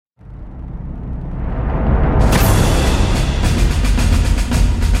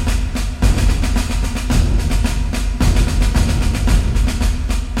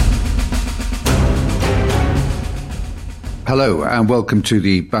Hello and welcome to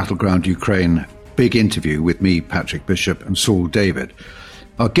the Battleground Ukraine big interview with me, Patrick Bishop, and Saul David.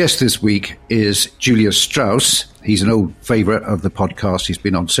 Our guest this week is Julius Strauss. He's an old favourite of the podcast. He's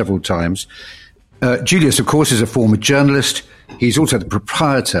been on several times. Julius, of course, is a former journalist. He's also the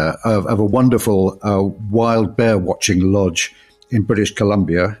proprietor of a wonderful wild bear watching lodge in British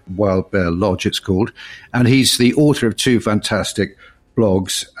Columbia, Wild Bear Lodge it's called. And he's the author of two fantastic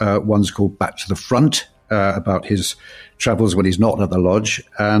blogs. One's called Back to the Front, about his travels when he's not at the lodge,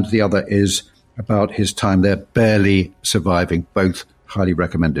 and the other is about his time there barely surviving. Both highly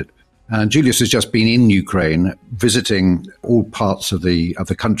recommended. And Julius has just been in Ukraine, visiting all parts of the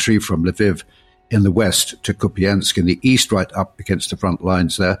country, from Lviv in the west to Kupiansk in the east, right up against the front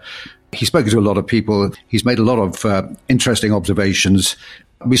lines there. He's spoken to a lot of people. He's made a lot of interesting observations.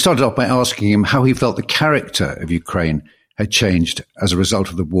 We started off by asking him how he felt the character of Ukraine had changed as a result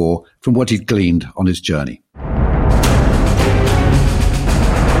of the war from what he'd gleaned on his journey.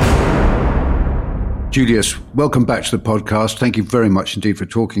 Julius, welcome back to the podcast. Thank you very much indeed for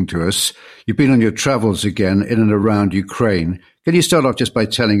talking to us. You've been on your travels again in and around Ukraine. Can you start off just by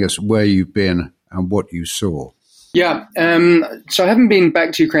telling us where you've been and what you saw? Yeah, so I haven't been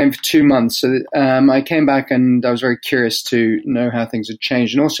back to Ukraine for 2 months. So I came back and I was very curious to know how things had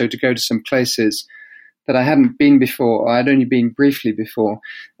changed, and also to go to some places that I hadn't been before, or I'd only been briefly before.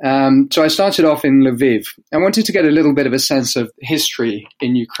 So I started off in Lviv. I wanted to get a little bit of a sense of history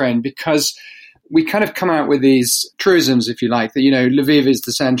in Ukraine, because we kind of come out with these truisms, if you like, that, Lviv is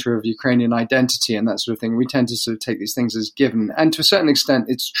the center of Ukrainian identity and that sort of thing. We tend to sort of take these things as given. And to a certain extent,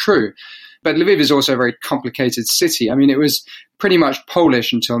 it's true. But Lviv is also a very complicated city. I mean, it was pretty much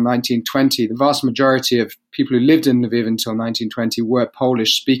Polish until 1920. The vast majority of people who lived in Lviv until 1920 were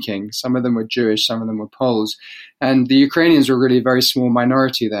Polish-speaking. Some of them were Jewish, some of them were Poles. And the Ukrainians were really a very small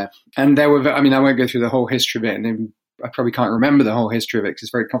minority there. And there were, I won't go through the whole history of it, and I probably can't remember the whole history of it because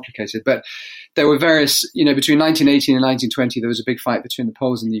it's very complicated. But there were various, between 1918 and 1920, there was a big fight between the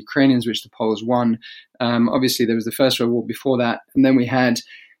Poles and the Ukrainians, which the Poles won. Obviously, there was the First World War before that. And then we had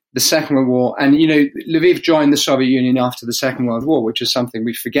the Second World War. And, Lviv joined the Soviet Union after the Second World War, which is something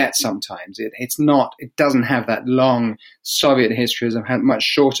we forget sometimes. It doesn't have that long Soviet history, as I've had much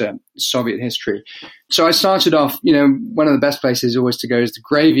shorter Soviet history. So I started off, one of the best places always to go is the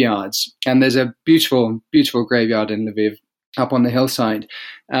graveyards. And there's a beautiful, beautiful graveyard in Lviv up on the hillside.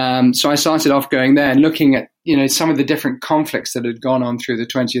 So I started off going there and looking at, some of the different conflicts that had gone on through the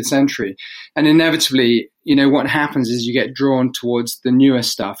 20th century. And inevitably, what happens is you get drawn towards the newer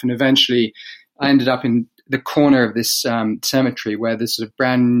stuff. And eventually I ended up in the corner of this cemetery where the sort of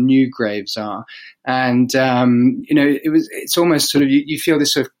brand new graves are. And, it's almost sort of, you feel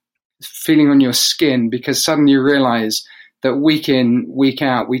this sort of feeling on your skin, because suddenly you realize that week in, week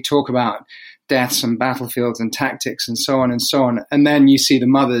out, we talk about deaths and battlefields and tactics and so on and so on. And then you see the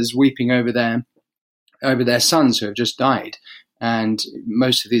mothers weeping over their sons who have just died. And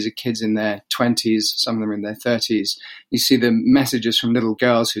most of these are kids in their 20s, some of them in their 30s. You see the messages from little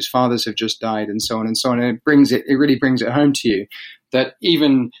girls whose fathers have just died, and so on and so on. And it really brings it home to you that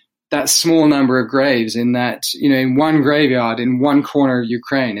even that small number of graves in that, in one graveyard in one corner of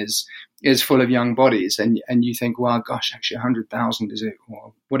Ukraine is full of young bodies. And you think, well, gosh, actually 100,000 is it?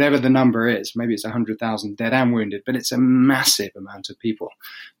 Or whatever the number is, maybe it's 100,000 dead and wounded, but it's a massive amount of people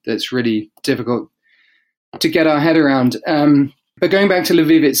that's really difficult to get our head around. But going back to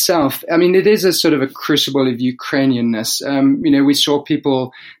Lviv itself, it is a sort of a crucible of Ukrainianness. We saw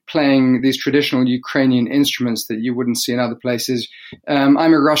people playing these traditional Ukrainian instruments that you wouldn't see in other places. I'm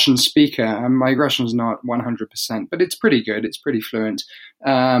a Russian speaker, and my Russian's not 100%, but it's pretty good. It's pretty fluent.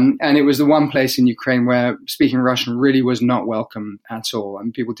 And it was the one place in Ukraine where speaking Russian really was not welcome at all.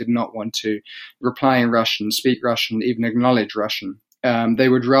 And people did not want to reply in Russian, speak Russian, even acknowledge Russian. They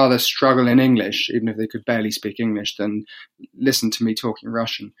would rather struggle in English, even if they could barely speak English, than listen to me talking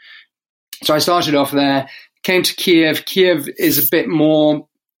Russian. So I started off there, came to Kiev. Kiev is a bit more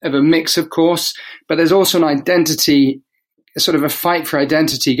of a mix, of course, but there's also an identity, sort of a fight for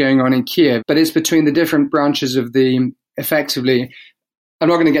identity going on in Kiev, but it's between the different branches of effectively, I'm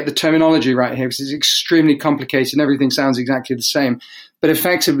not going to get the terminology right here because it's extremely complicated and everything sounds exactly the same. But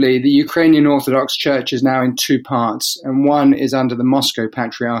effectively, the Ukrainian Orthodox Church is now in two parts, and one is under the Moscow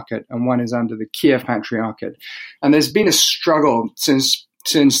Patriarchate and one is under the Kiev Patriarchate. And there's been a struggle since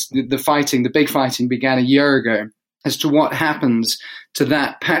the big fighting began a year ago, as to what happens to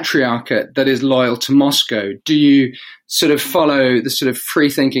that patriarchate that is loyal to Moscow. Do you sort of follow the sort of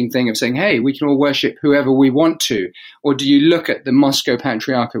free-thinking thing of saying, hey, we can all worship whoever we want to? Or do you look at the Moscow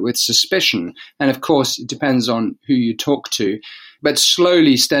patriarchate with suspicion? And of course, it depends on who you talk to. But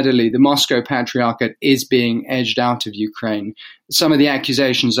slowly, steadily, the Moscow Patriarchate is being edged out of Ukraine. Some of the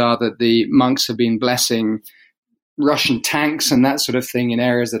accusations are that the monks have been blessing Russian tanks and that sort of thing in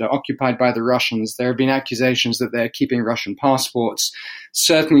areas that are occupied by the Russians. There have been accusations that they're keeping Russian passports.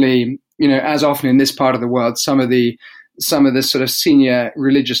 Certainly, as often in this part of the world, some of the sort of senior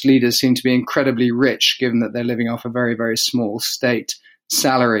religious leaders seem to be incredibly rich, given that they're living off a very, very small state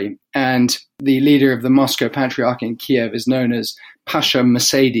salary. And the leader of the Moscow Patriarch in Kiev is known as Pasha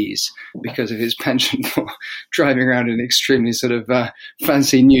Mercedes because of his penchant for driving around in extremely sort of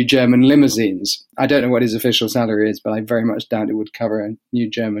fancy new German limousines. I don't know what his official salary is, but I very much doubt it would cover a new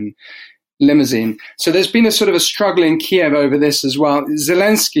German limousine. So there's been a sort of a struggle in Kiev over this as well.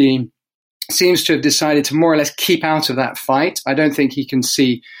 Zelensky seems to have decided to more or less keep out of that fight. I don't think he can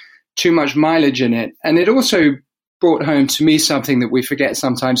see too much mileage in it. And it also brought home to me something that we forget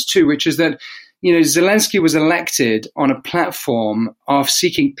sometimes too, which is that, Zelensky was elected on a platform of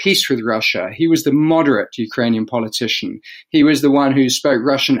seeking peace with Russia. He was the moderate Ukrainian politician. He was the one who spoke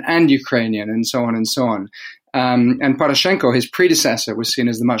Russian and Ukrainian and so on and so on. And Poroshenko, his predecessor, was seen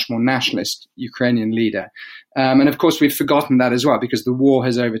as the much more nationalist Ukrainian leader. And of course, we've forgotten that as well because the war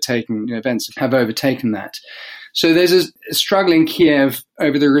has overtaken, events have overtaken that. So there's a struggle in Kiev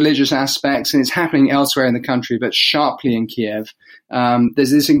over the religious aspects, and it's happening elsewhere in the country, but sharply in Kiev.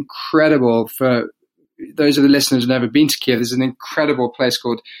 There's this incredible, for those of the listeners who've never been to Kiev, there's an incredible place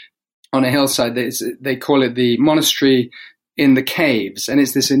called, on a hillside, they call it the Monastery in the Caves. And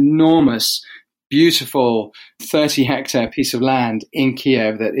it's this enormous, beautiful 30-hectare piece of land in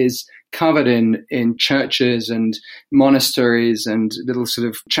Kiev that is covered in churches and monasteries and little sort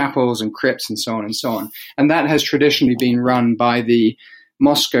of chapels and crypts and so on and so on. And that has traditionally been run by the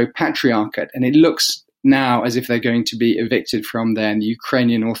Moscow Patriarchate. And it looks now as if they're going to be evicted from there and the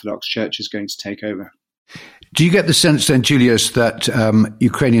Ukrainian Orthodox Church is going to take over. Do you get the sense then, Julius, that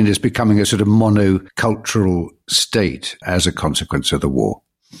Ukrainian is becoming a sort of monocultural state as a consequence of the war?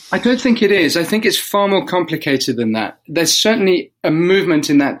 I don't think it is. I think it's far more complicated than that. There's certainly a movement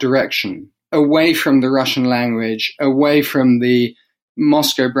in that direction, away from the Russian language, away from the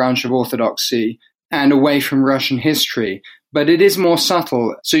Moscow branch of Orthodoxy, and away from Russian history. But it is more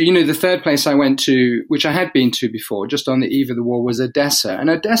subtle. So, the third place I went to, which I had been to before, just on the eve of the war, was Odessa. And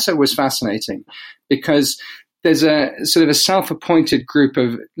Odessa was fascinating because there's a sort of a self-appointed group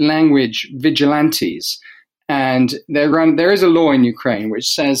of language vigilantes. And there is a law in Ukraine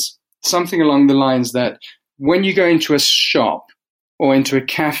which says something along the lines that when you go into a shop or into a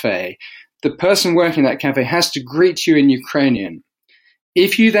cafe, the person working that cafe has to greet you in Ukrainian.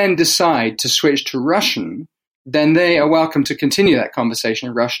 If you then decide to switch to Russian, then they are welcome to continue that conversation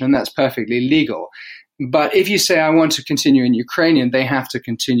in Russian, and that's perfectly legal. But if you say, I want to continue in Ukrainian, they have to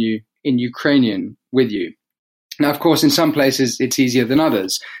continue in Ukrainian with you. Now, of course, in some places it's easier than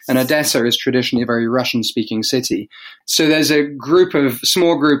others, and Odessa is traditionally a very Russian-speaking city. So there's a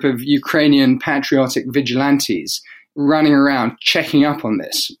small group of Ukrainian patriotic vigilantes running around checking up on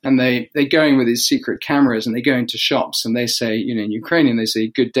this, and they go in with these secret cameras and they go into shops and they say, in Ukrainian they say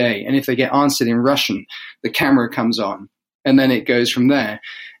good day, and if they get answered in Russian, the camera comes on, and then it goes from there.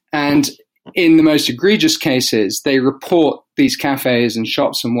 And in the most egregious cases, they report these cafes and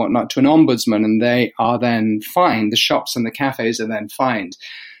shops and whatnot to an ombudsman, and they are then fined. The shops and the cafes are then fined.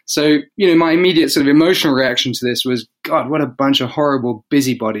 So, my immediate sort of emotional reaction to this was, God, what a bunch of horrible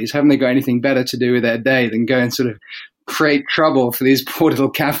busybodies. Haven't they got anything better to do with their day than go and sort of create trouble for these poor little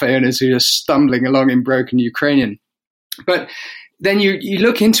cafe owners who are stumbling along in broken Ukrainian? But then you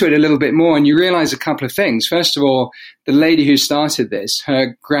look into it a little bit more and you realize a couple of things. First of all, the lady who started this,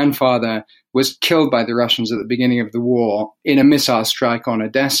 her grandfather was killed by the Russians at the beginning of the war in a missile strike on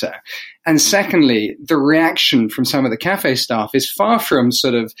Odessa. And secondly, the reaction from some of the cafe staff is far from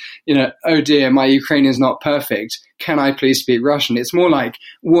sort of, oh dear, my Ukrainian is not perfect. Can I please speak Russian? It's more like,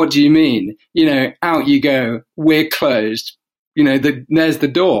 what do you mean? Out you go. We're closed. There's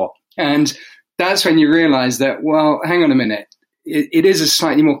the door. And that's when you realize that, well, hang on a minute. It is a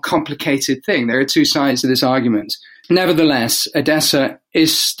slightly more complicated thing. There are two sides to this argument. Nevertheless, Odessa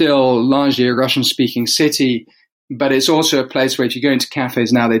is still largely a Russian-speaking city, but it's also a place where if you go into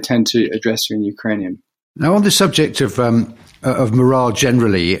cafes now, they tend to address you in Ukrainian. Now, on the subject of morale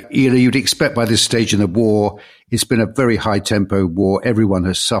generally, you'd expect by this stage in the war, it's been a very high-tempo war. Everyone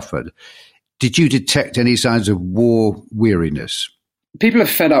has suffered. Did you detect any signs of war weariness? People are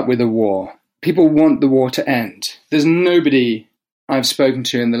fed up with the war. People want the war to end. There's nobody I've spoken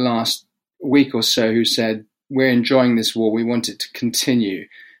to in the last week or so who said, we're enjoying this war, we want it to continue.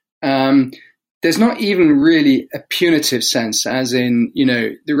 There's not even really a punitive sense, as in,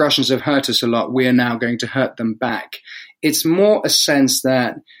 the Russians have hurt us a lot, we are now going to hurt them back. It's more a sense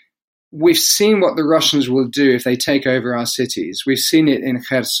that we've seen what the Russians will do if they take over our cities. We've seen it in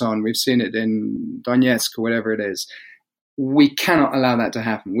Kherson. We've seen it in Donetsk or whatever it is. We cannot allow that to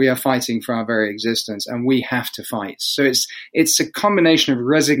happen. We are fighting for our very existence, and we have to fight. So it's a combination of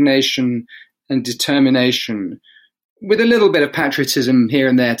resignation and determination with a little bit of patriotism here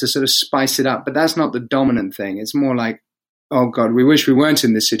and there to sort of spice it up. But that's not the dominant thing. It's more like, oh God, we wish we weren't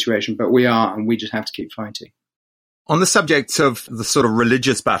in this situation, but we are, and we just have to keep fighting. On the subject of the sort of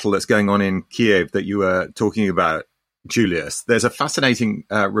religious battle that's going on in Kiev that you were talking about, Julius, there's a fascinating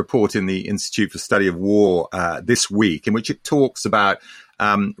report in the Institute for Study of War this week in which it talks about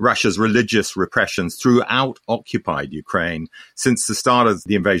Russia's religious repressions throughout occupied Ukraine since the start of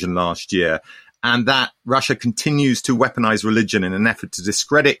the invasion last year, and that Russia continues to weaponize religion in an effort to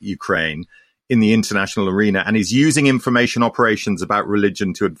discredit Ukraine in the international arena, and is using information operations about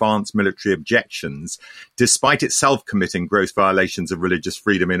religion to advance military objections, despite itself committing gross violations of religious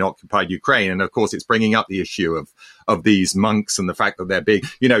freedom in occupied Ukraine. And of course, it's bringing up the issue of these monks and the fact that they're being,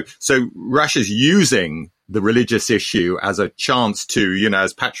 so Russia's using the religious issue as a chance to,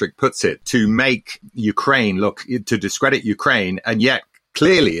 as Patrick puts it, to make Ukraine to discredit Ukraine. And yet,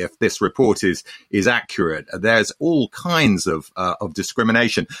 clearly, if this report is accurate, there's all kinds of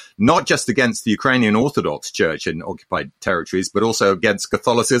discrimination, not just against the Ukrainian Orthodox Church in occupied territories, but also against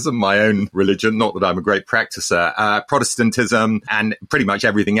Catholicism, my own religion, not that I'm a great practicer, Protestantism, and pretty much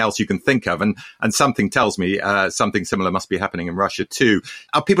everything else you can think of. And something tells me something similar must be happening in Russia too.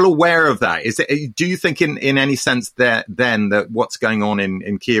 Are people aware of that? Do you think in any sense that what's going on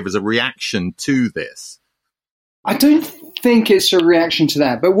in Kiev is a reaction to this? I don't think it's a reaction to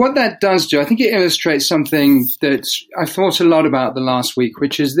that. But what that does do, I think it illustrates something that I thought a lot about the last week,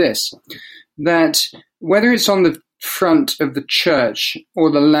 which is this, that whether it's on the front of the church or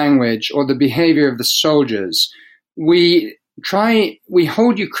the language or the behavior of the soldiers, we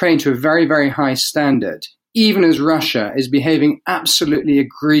hold Ukraine to a very, very high standard, even as Russia is behaving absolutely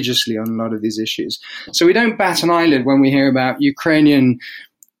egregiously on a lot of these issues. So we don't bat an eyelid when we hear about Ukrainian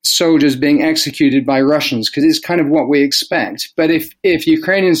soldiers being executed by Russians, because it's kind of what we expect. But if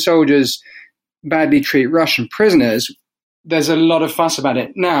Ukrainian soldiers badly treat Russian prisoners, there's a lot of fuss about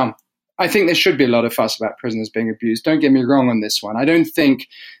it. Now, I think there should be a lot of fuss about prisoners being abused. Don't get me wrong on this one. I don't think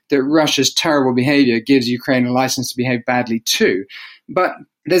that Russia's terrible behavior gives Ukraine a license to behave badly too. But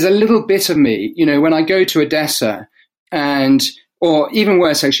there's a little bit of me, when I go to Odessa or even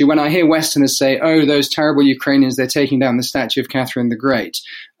worse, actually, when I hear Westerners say, oh, those terrible Ukrainians, they're taking down the statue of Catherine the Great.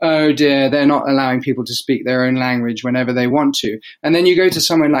 Oh, dear, they're not allowing people to speak their own language whenever they want to. And then you go to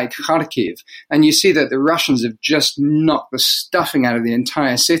somewhere like Kharkiv, and you see that the Russians have just knocked the stuffing out of the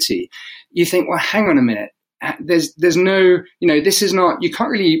entire city. You think, well, hang on a minute. There's no, this is not, you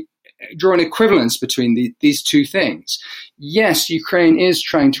can't really draw an equivalence between these two things. Yes, Ukraine is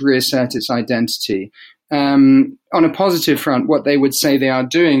trying to reassert its identity. On a positive front, what they would say they are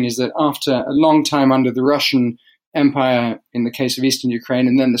doing is that after a long time under the Russian Empire, in the case of Eastern Ukraine,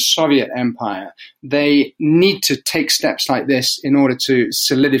 and then the Soviet Empire, they need to take steps like this in order to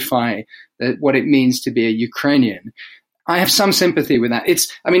solidify what it means to be a Ukrainian. I have some sympathy with that.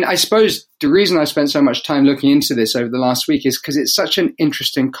 I suppose the reason I spent so much time looking into this over the last week is because it's such an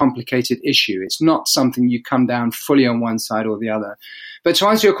interesting, complicated issue. It's not something you come down fully on one side or the other. But to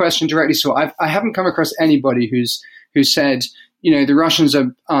answer your question directly, so I haven't come across anybody who said, the Russians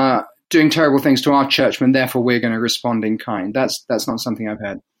are doing terrible things to our churchmen, therefore we're going to respond in kind. That's not something I've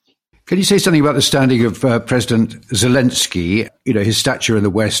heard. Can you say something about the standing of President Zelensky? His stature in the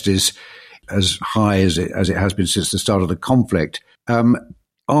West is as high as it has been since the start of the conflict.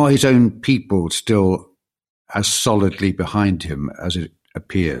 Are his own people still as solidly behind him as it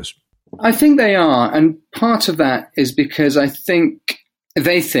appears? I think they are. And part of that is because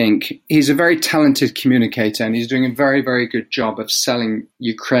they think he's a very talented communicator, and he's doing a very, very good job of selling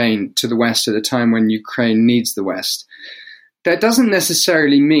Ukraine to the West at a time when Ukraine needs the West. That doesn't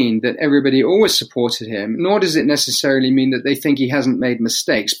necessarily mean that everybody always supported him, nor does it necessarily mean that they think he hasn't made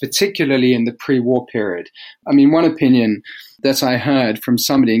mistakes, particularly in the pre-war period. One opinion that I heard from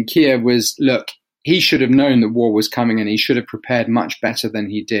somebody in Kiev was, look, he should have known that war was coming and he should have prepared much better than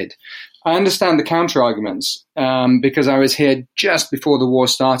he did. I understand the counter-arguments because I was here just before the war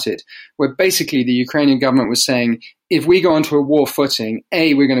started, where basically the Ukrainian government was saying, if we go onto a war footing,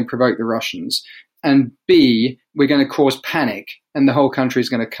 A, we're going to provoke the Russians, and B, we're going to cause panic and the whole country is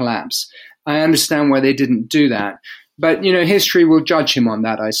going to collapse. I understand why they didn't do that. But, history will judge him on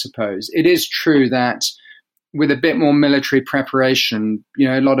that, I suppose. It is true that with a bit more military preparation,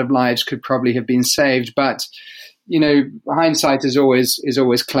 a lot of lives could probably have been saved. But, hindsight is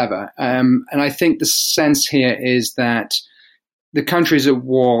always clever. And I think the sense here is that the country's at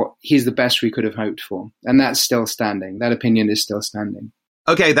war. He's the best we could have hoped for. And that's still standing. That opinion is still standing.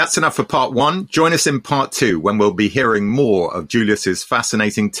 Okay, that's enough for part one. Join us in part two when we'll be hearing more of Julius's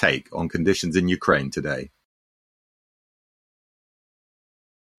fascinating take on conditions in Ukraine today.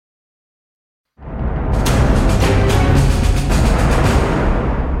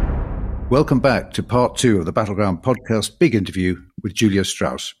 Welcome back to part two of the Battleground podcast big interview with Julius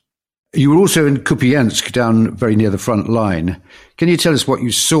Strauss. You were also in Kupiansk, down very near the front line. Can you tell us what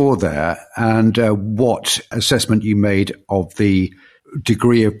you saw there and what assessment you made of the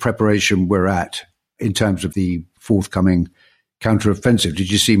degree of preparation we're at in terms of the forthcoming counteroffensive? Did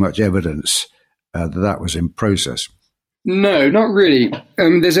you see much evidence that was in process? No, not really.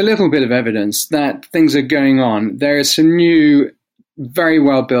 There's a little bit of evidence that things are going on. There are some new, very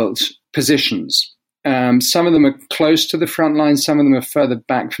well-built positions. Some of them are close to the front line, some of them are further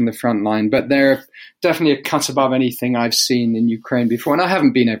back from the front line, but they're definitely a cut above anything I've seen in Ukraine before. And I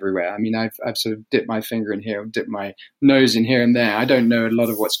haven't been everywhere. I mean, I've sort of dipped my finger in here, dipped my nose in here and there. I don't know a lot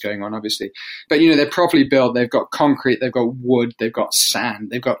of what's going on, obviously. But, they're properly built. They've got concrete, they've got wood, they've got sand,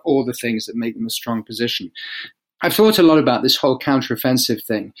 they've got all the things that make them a strong position. I've thought a lot about this whole counteroffensive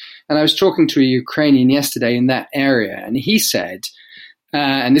thing. And I was talking to a Ukrainian yesterday in that area, and he said,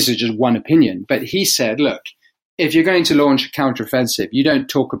 and this is just one opinion, but he said, look, if you're going to launch a counteroffensive, you don't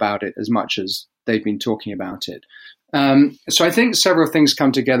talk about it as much as they've been talking about it. So I think several things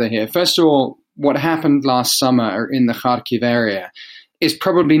come together here. First of all, what happened last summer in the Kharkiv area is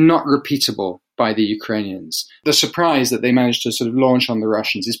probably not repeatable by the Ukrainians. The surprise that they managed to sort of launch on the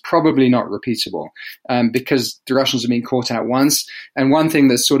Russians is probably not repeatable because the Russians have been caught out once. And one thing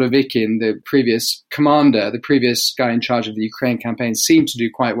that Surovikin, the previous commander, the previous guy in charge of the Ukraine campaign, seemed to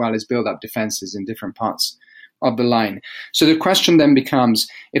do quite well is build up defenses in different parts of the line. So the question then becomes,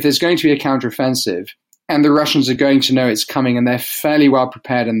 if there's going to be a counteroffensive and the Russians are going to know it's coming and they're fairly well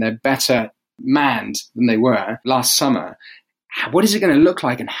prepared and they're better manned than they were last summer, what is it going to look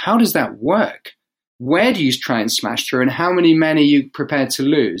like and how does that work? Where do you try and smash through and how many men are you prepared to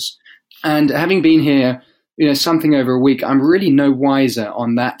lose? And having been here, something over a week, I'm really no wiser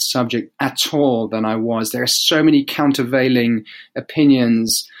on that subject at all than I was. There are so many countervailing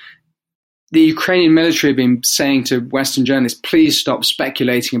opinions. The Ukrainian military have been saying to Western journalists, please stop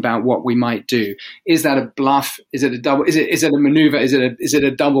speculating about what we might do. Is that a bluff? Is it a double? Is it a maneuver? Is it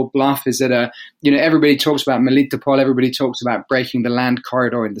a double bluff? Is it everybody talks about Melitopol. Everybody talks about breaking the land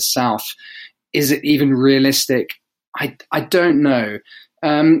corridor in the south. Is it even realistic? I don't know.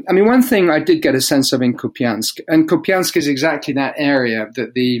 One thing I did get a sense of in Kupiansk, and Kupiansk is exactly that area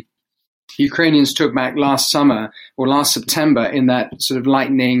that the Ukrainians took back last summer or last September in that sort of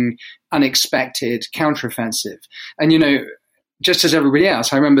lightning, unexpected counteroffensive. And, just as everybody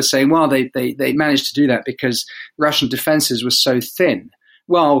else, I remember saying, well, they managed to do that because Russian defenses were so thin.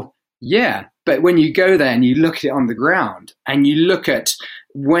 Well, yeah, but when you go there and you look at it on the ground and you look at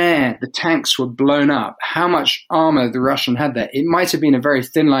where the tanks were blown up, how much armor the Russian had there, it might have been a very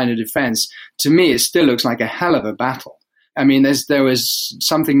thin line of defense. To me, it still looks like a hell of a battle. I mean, there was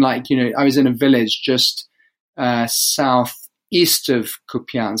something like, I was in a village just southeast of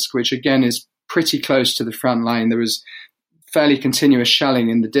Kupiansk, which again is pretty close to the front line. There was fairly continuous shelling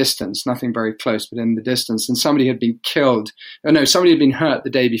in the distance, nothing very close, but in the distance. And somebody had been hurt the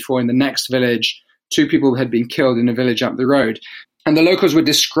day before in the next village. 2 people had been killed in a village up the road. And the locals were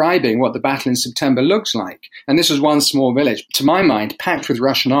describing what the battle in September looks like. And this was one small village, to my mind, packed with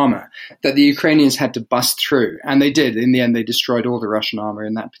Russian armor that the Ukrainians had to bust through. And they did. In the end, they destroyed all the Russian armor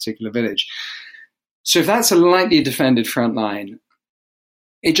in that particular village. So if that's a lightly defended front line,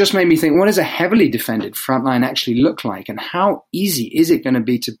 it just made me think, what does a heavily defended front line actually look like? And how easy is it going to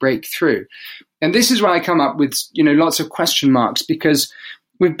be to break through? And this is where I come up with, lots of question marks, because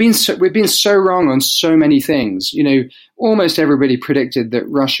we've been so wrong on so many things. Almost everybody predicted that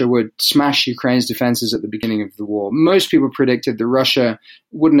Russia would smash Ukraine's defenses at the beginning of the war. Most people predicted that Russia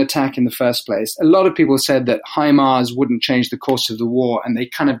wouldn't attack in the first place. A lot of people said that HIMARS wouldn't change the course of the war, and they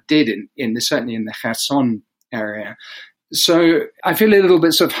kind of did certainly in the Kherson area. So I feel a little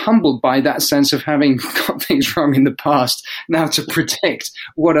bit sort of humbled by that sense of having got things wrong in the past now to predict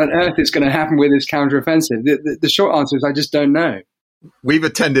what on earth is going to happen with this counteroffensive. The short answer is I just don't know. We've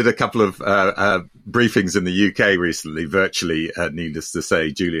attended a couple of briefings in the UK recently, virtually, needless to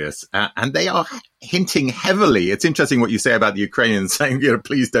say, Julius, and they are hinting heavily. It's interesting what you say about the Ukrainians saying,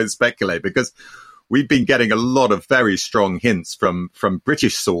 please don't speculate, because we've been getting a lot of very strong hints from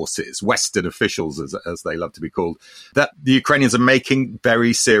British sources, Western officials, as they love to be called, that the Ukrainians are making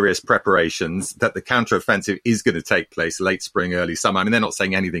very serious preparations, that the counteroffensive is going to take place late spring, early summer. I mean, they're not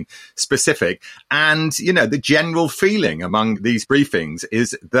saying anything specific. And, the general feeling among these briefings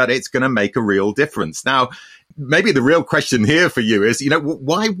is that it's going to make a real difference. Now, maybe the real question here for you is,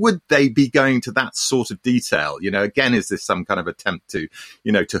 why would they be going to that sort of detail? Again, is this some kind of attempt to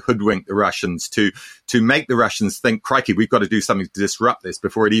hoodwink the Russians, to make the Russians think, crikey, we've got to do something to disrupt this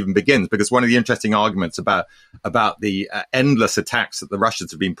before it even begins? Because one of the interesting arguments about the endless attacks that the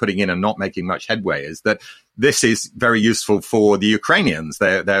Russians have been putting in and not making much headway is that this is very useful for the Ukrainians.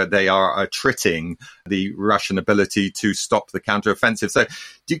 They are attriting the Russian ability to stop the counteroffensive. So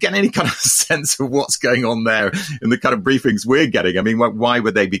do you get any kind of sense of what's going on there in the kind of briefings we're getting? I mean, why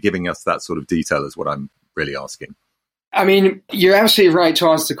would they be giving us that sort of detail is what I'm really asking. I mean, you're absolutely right to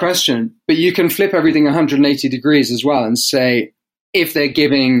ask the question, but you can flip everything 180 degrees as well and say, if they're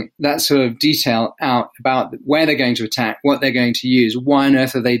giving that sort of detail out about where they're going to attack, what they're going to use, why on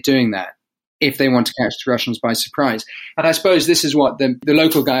earth are they doing that? If they want to catch the Russians by surprise. And I suppose this is what the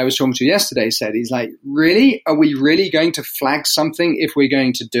local guy I was talking to yesterday said. He's like, really? Are we really going to flag something if we're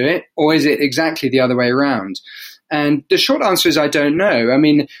going to do it? Or is it exactly the other way around? And the short answer is I don't know. I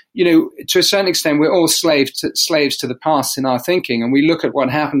mean, to a certain extent, we're all slaves to the past in our thinking. And we look at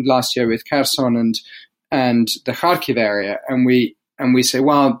what happened last year with Kherson and the Kharkiv area, and we say,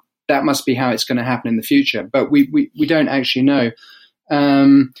 well, that must be how it's going to happen in the future. But we don't actually know.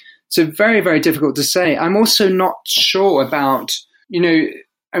 So very, very difficult to say. I'm also not sure about,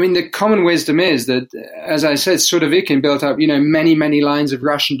 the common wisdom is that, as I said, Surovikin built up, many, many lines of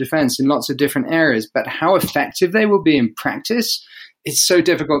Russian defense in lots of different areas. But how effective they will be in practice, it's so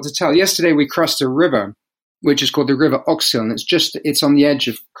difficult to tell. Yesterday, we crossed a river, which is called the River Oxil, and it's on the edge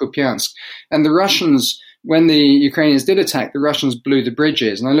of Kupiansk. And the Russians, when the Ukrainians did attack, the Russians blew the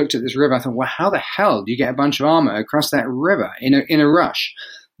bridges. And I looked at this river, I thought, well, how the hell do you get a bunch of armor across that river in a rush?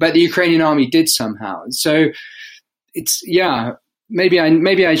 But the Ukrainian army did somehow. So maybe I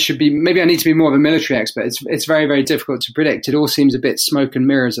need to be more of a military expert. It's very, very difficult to predict. It all seems a bit smoke and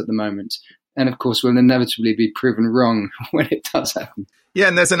mirrors at the moment. And of course, we'll inevitably be proven wrong when it does happen. Yeah,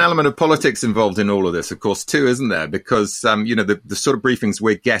 and there's an element of politics involved in all of this, of course, too, isn't there? Because, the sort of briefings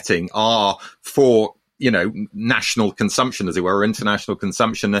we're getting are for national consumption, as it were, international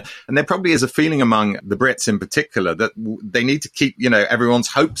consumption. And there probably is a feeling among the Brits in particular that they need to keep, everyone's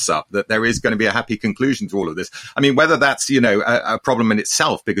hopes up that there is going to be a happy conclusion to all of this. I mean, whether that's, a problem in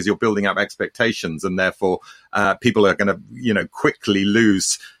itself because you're building up expectations and therefore people are going to, quickly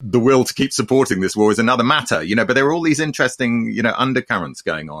lose the will to keep supporting this war is another matter, but there are all these interesting, undercurrents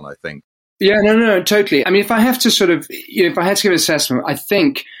going on, I think. Yeah, no, totally. I mean, if I have to if I had to give an assessment, I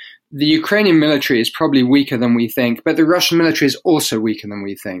think the Ukrainian military is probably weaker than we think, but the Russian military is also weaker than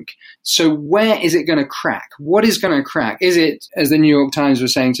we think. So where is it going to crack? What is going to crack? Is it, as the New York Times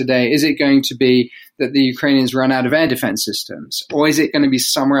was saying today, is it going to be that the Ukrainians run out of air defense systems? Or is it going to be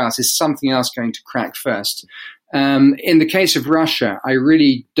somewhere else? Is something else going to crack first? In the case of Russia, I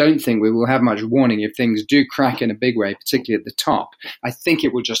really don't think we will have much warning if things do crack in a big way, particularly at the top. I think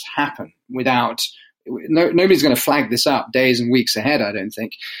it will just happen without... nobody's going to flag this up days and weeks ahead, I don't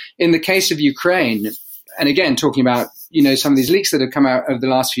think. In the case of Ukraine, and again, talking about, some of these leaks that have come out over the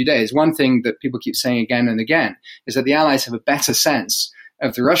last few days, one thing that people keep saying again and again is that the Allies have a better sense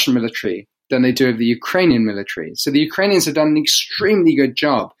of the Russian military than they do of the Ukrainian military. So the Ukrainians have done an extremely good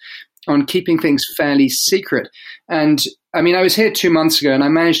job on keeping things fairly secret. And I mean, I was here 2 months ago and I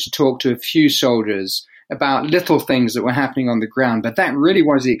managed to talk to a few soldiers about little things that were happening on the ground, but that really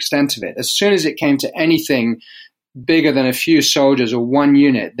was the extent of it. As soon as it came to anything bigger than a few soldiers or one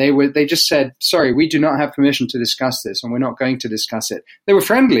unit, they just said, sorry, we do not have permission to discuss this and we're not going to discuss it. They were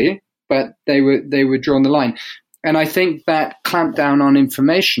friendly, but they were drawing the line. And I think that clampdown on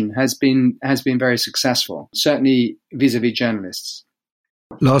information has been very successful, certainly vis-a-vis journalists.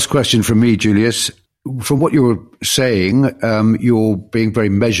 Last question from me, Julius. From what you're saying, you're being very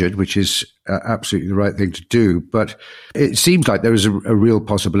measured, which is absolutely the right thing to do. But it seems like there is a real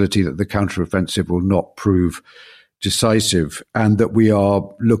possibility that the counteroffensive will not prove decisive and that we are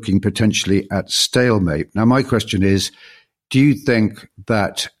looking potentially at stalemate. Now, my question is, do you think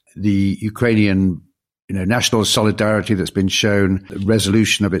that the Ukrainian national solidarity that's been shown, the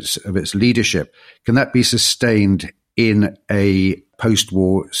resolution of its leadership, can that be sustained in a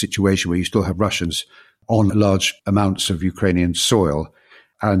post-war situation where you still have Russians on large amounts of Ukrainian soil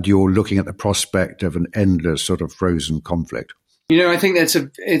and you're looking at the prospect of an endless sort of frozen conflict? I think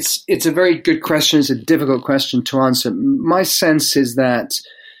it's a very good question. It's a difficult question to answer. My sense is that,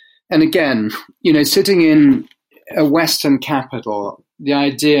 And again, sitting in a Western capital, the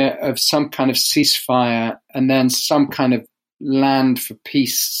idea of some kind of ceasefire and then some kind of land for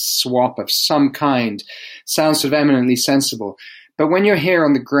peace swap of some kind sounds sort of eminently sensible. But when you're here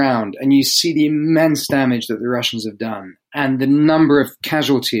on the ground and you see the immense damage that the Russians have done and the number of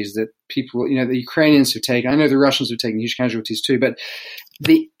casualties that people, the Ukrainians have taken, I know the Russians have taken huge casualties too, but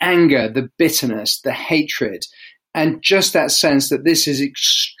the anger, the bitterness, the hatred, and just that sense that this is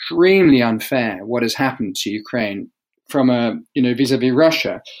extremely unfair, what has happened to Ukraine from vis-a-vis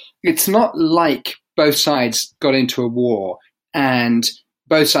Russia. It's not like both sides got into a war and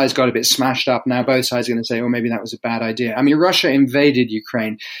both sides got a bit smashed up. Now both sides are going to say, oh, maybe that was a bad idea. I mean, Russia invaded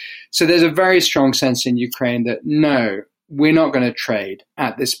Ukraine. So there's a very strong sense in Ukraine that, no, we're not going to trade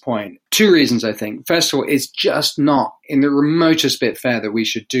at this point. Two reasons, I think. First of all, it's just not in the remotest bit fair that we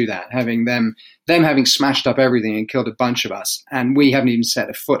should do that, having them having smashed up everything and killed a bunch of us, and we haven't even set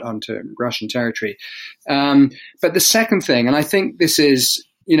a foot onto Russian territory. But the second thing, and I think this is,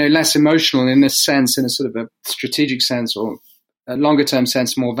 less emotional in this sense, in a sort of a strategic sense or a longer term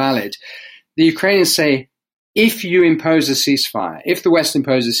sense, more valid. The Ukrainians say, if you impose a ceasefire, if the West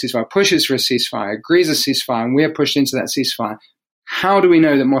imposes a ceasefire, pushes for a ceasefire, agrees a ceasefire, and we're pushed into that ceasefire, how do we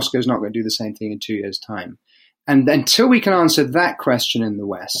know that Moscow is not going to do the same thing in 2 years' time? And until we can answer that question in the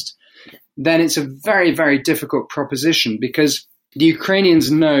West, then it's a very, very difficult proposition, because the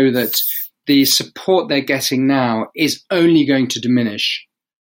Ukrainians know that the support they're getting now is only going to diminish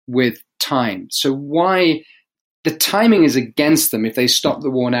with time. So why... The timing is against them if they stop the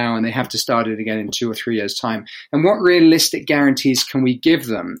war now and they have to start it again in 2 or 3 years' time. And what realistic guarantees can we give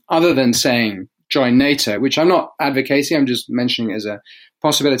them other than saying join NATO, which I'm not advocating, I'm just mentioning as a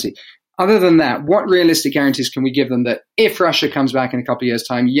possibility. Other than that, what realistic guarantees can we give them that if Russia comes back in a couple of years'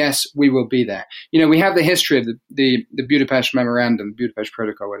 time, yes, we will be there? We have the history of the Budapest Memorandum, Budapest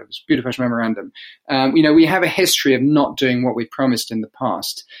Protocol, whatever, Budapest Memorandum. We have a history of not doing what we promised in the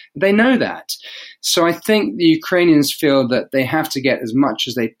past. They know that. So I think the Ukrainians feel that they have to get as much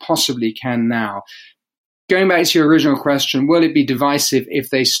as they possibly can now. Going back to your original question, will it be divisive if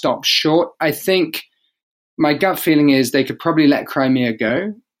they stop short? I think my gut feeling is they could probably let Crimea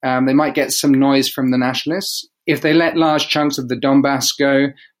go. They might get some noise from the nationalists. If they let large chunks of the Donbass go,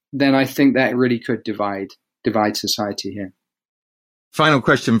 then I think that really could divide society here. Final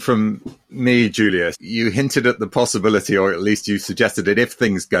question from me, Julius. You hinted at the possibility, or at least you suggested that if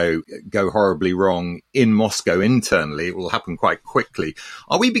things go horribly wrong in Moscow internally, it will happen quite quickly.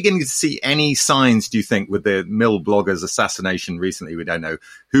 Are we beginning to see any signs, do you think, with the Mill blogger's assassination recently? We don't know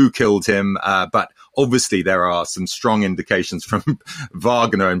who killed him, but obviously there are some strong indications from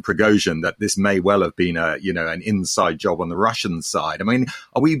Wagner and Prigozhin that this may well have been an inside job on the Russian side. I mean,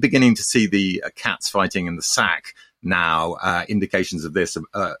 are we beginning to see the cats fighting in the sack now, indications of this,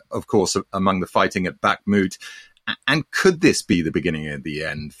 of course, among the fighting at Bakhmut? And could this be the beginning of the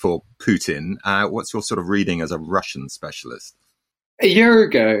end for Putin? What's your sort of reading as a Russian specialist? A year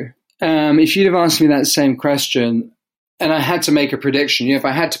ago, if you'd have asked me that same question, and I had to make a prediction, if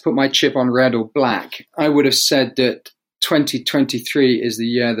I had to put my chip on red or black, I would have said that 2023 is the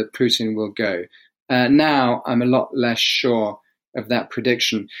year that Putin will go. Now I'm a lot less sure of that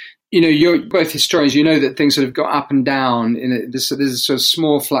prediction. You're both historians, that things sort of go up and down. There's a sort of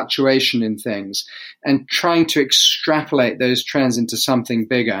small fluctuation in things, and trying to extrapolate those trends into something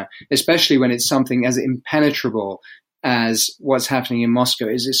bigger, especially when it's something as impenetrable as what's happening in Moscow,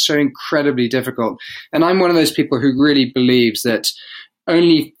 is so incredibly difficult. And I'm one of those people who really believes that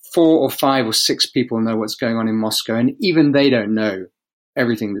only 4 or 5 or 6 people know what's going on in Moscow, and even they don't know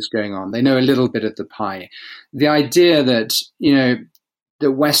everything that's going on. They know a little bit of the pie. The idea that,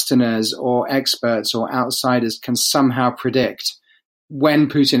 that Westerners or experts or outsiders can somehow predict when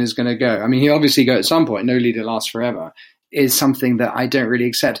Putin is going to go. I mean, he'll obviously go at some point. No leader lasts forever, is something that I don't really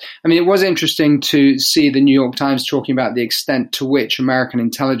accept. I mean, it was interesting to see the New York Times talking about the extent to which American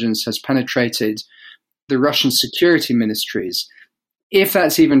intelligence has penetrated the Russian security ministries. If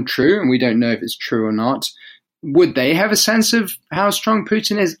that's even true, and we don't know if it's true or not, would they have a sense of how strong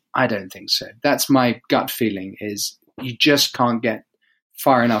Putin is? I don't think so. That's my gut feeling, is you just can't get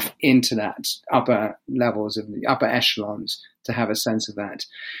far enough into that upper levels of the upper echelons to have a sense of that.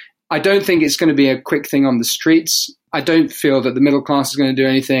 I don't think it's going to be a quick thing on the streets. I don't feel that the middle class is going to do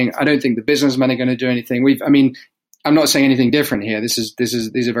anything. I don't think the businessmen are going to do anything. I'm not saying anything different here.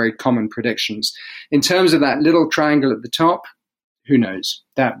 These are very common predictions. In terms of that little triangle at the top, who knows?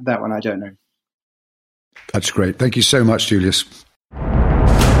 That one I don't know. That's great. Thank you so much, Julius.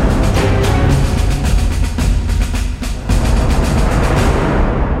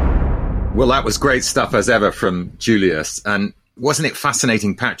 Well, that was great stuff as ever from Julius. And wasn't it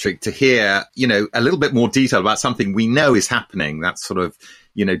fascinating, Patrick, to hear, a little bit more detail about something we know is happening, that sort of,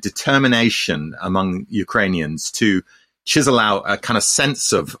 determination among Ukrainians to chisel out a kind of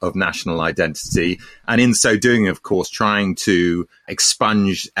sense of national identity. And in so doing, of course, trying to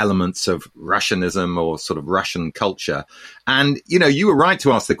expunge elements of Russianism or sort of Russian culture. And, you were right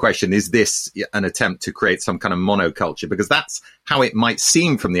to ask the question, is this an attempt to create some kind of monoculture? Because that's how it might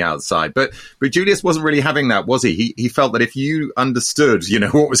seem from the outside. But Julius wasn't really having that, was he? He felt that if you understood,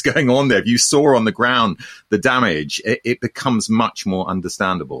 what was going on there, if you saw on the ground the damage, it becomes much more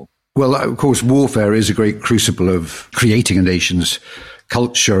understandable. Well, of course, warfare is a great crucible of creating a nation's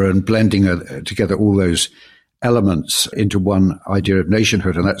culture and blending together all those elements into one idea of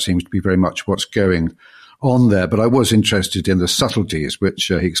nationhood. And that seems to be very much what's going on there. But I was interested in the subtleties, which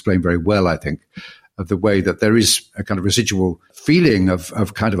he explained very well, I think, of the way that there is a kind of residual feeling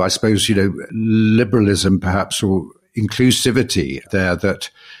of kind of, I suppose, liberalism perhaps, or inclusivity there that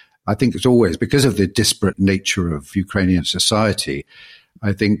I think it's always, because of the disparate nature of Ukrainian society,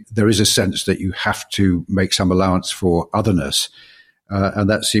 I think there is a sense that you have to make some allowance for otherness. And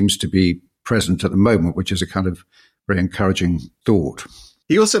that seems to be present at the moment, which is a kind of very encouraging thought.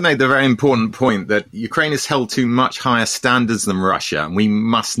 He also made the very important point that Ukraine is held to much higher standards than Russia. And we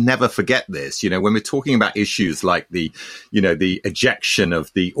must never forget this. When we're talking about issues like the ejection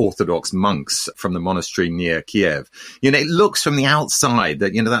of the Orthodox monks from the monastery near Kiev, it looks from the outside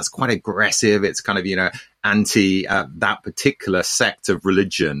that, that's quite aggressive. It's kind of, anti that particular sect of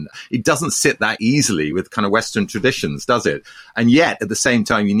religion. It doesn't sit that easily with kind of Western traditions, does it? And yet, at the same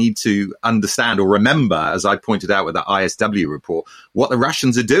time, you need to understand or remember, as I pointed out with the ISW report, what the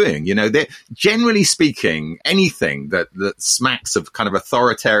Russians are doing. They're generally speaking, anything that smacks of kind of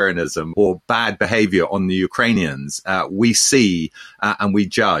authoritarianism or bad behavior on the Ukrainians, we see and we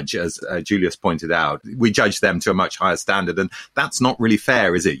judge, as Julius pointed out, we judge them to a much higher standard. And that's not really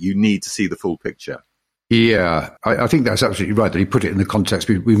fair, is it? You need to see the full picture. Yeah, I think that's absolutely right that he put it in the context.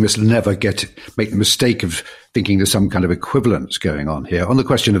 We must never make the mistake of thinking there's some kind of equivalence going on here. On the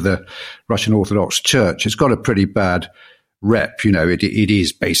question of the Russian Orthodox Church, it's got a pretty bad rep. It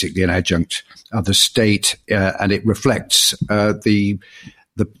is basically an adjunct of the state, and it reflects the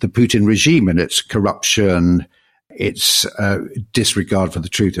Putin regime and its corruption, its disregard for the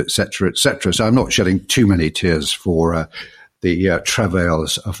truth, etc., etc. So I'm not shedding too many tears for the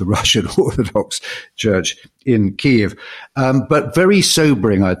travails of the Russian Orthodox Church in Kiev. But very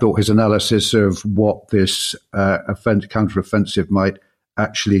sobering, I thought, his analysis of what this counteroffensive might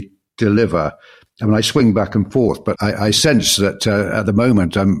actually deliver. I mean, I swing back and forth, but I sense that at the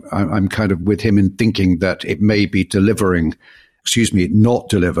moment I'm kind of with him in thinking that it may be not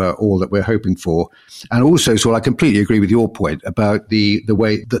deliver all that we're hoping for. And also, so I completely agree with your point about the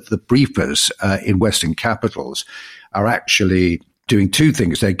way that the briefers in Western capitals are actually doing two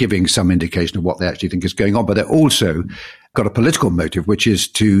things. They're giving some indication of what they actually think is going on, but they're also got a political motive, which is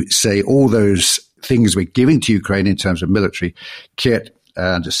to say all those things we're giving to Ukraine in terms of military kit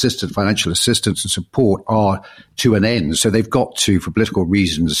and assistance, financial assistance and support are to an end. So they've got to, for political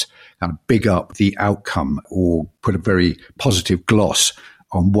reasons, kind of big up the outcome or put a very positive gloss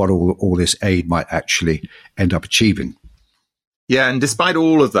on what all this aid might actually end up achieving. Yeah, and despite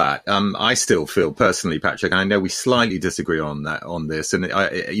all of that, I still feel personally, Patrick, and I know we slightly disagree on this, and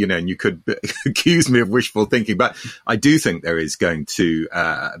and you could accuse me of wishful thinking, but I do think there is going to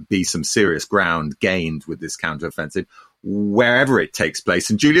be some serious ground gained with this counteroffensive, wherever it takes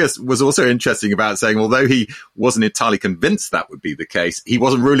place. And Julius was also interesting about saying, although he wasn't entirely convinced that would be the case, he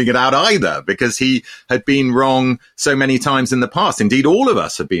wasn't ruling it out either, because he had been wrong so many times in the past. Indeed, all of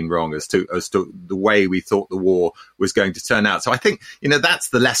us have been wrong as to the way we thought the war was going to turn out. So I think, that's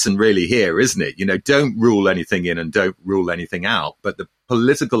the lesson really here, isn't it? Don't rule anything in and don't rule anything out. But the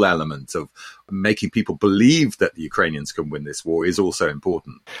political element of making people believe that the Ukrainians can win this war is also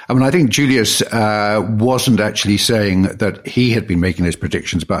important. I mean, I think Julius wasn't actually saying that he had been making those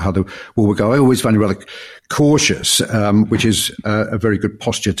predictions about how the war would go. I always find it rather cautious, which is a very good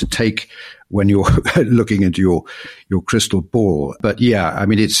posture to take when you're looking into your crystal ball. But yeah, I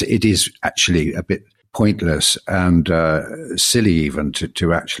mean, it is actually a bit pointless and silly even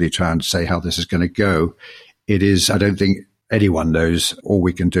to actually try and say how this is going to go. It is, I don't think anyone knows. All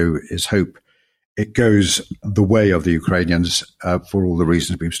we can do is hope it goes the way of the Ukrainians for all the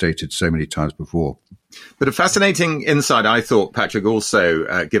reasons we've stated so many times before. But a fascinating insight, I thought, Patrick,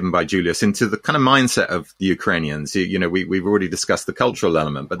 also given by Julius into the kind of mindset of the Ukrainians. We've already discussed the cultural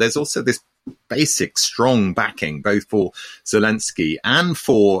element, but there's also this basic strong backing, both for Zelensky and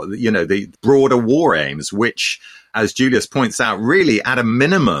for, the broader war aims, which, as Julius points out, really at a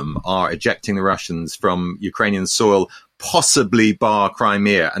minimum are ejecting the Russians from Ukrainian soil, possibly bar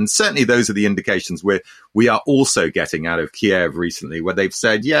Crimea. And certainly those are the indications we are also getting out of Kiev recently, where they've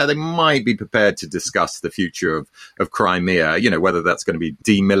said, yeah, they might be prepared to discuss the future of Crimea, whether that's going to be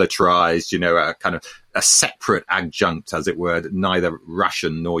demilitarized, a kind of a separate adjunct, as it were, neither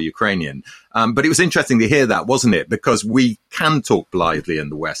Russian nor Ukrainian. But it was interesting to hear that, wasn't it? Because we can talk blithely in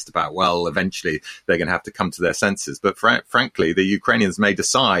the West about, well, eventually they're going to have to come to their senses. But frankly, the Ukrainians may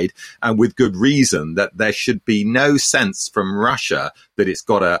decide, and with good reason, that there should be no sense from Russia that it's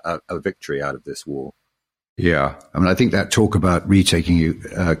got a victory out of this war. Yeah. I mean, I think that talk about retaking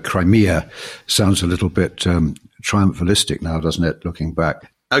Crimea sounds a little bit triumphalistic now, doesn't it, looking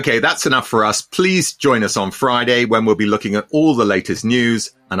back? Okay, that's enough for us. Please join us on Friday when we'll be looking at all the latest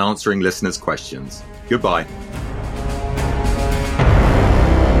news and answering listeners' questions. Goodbye.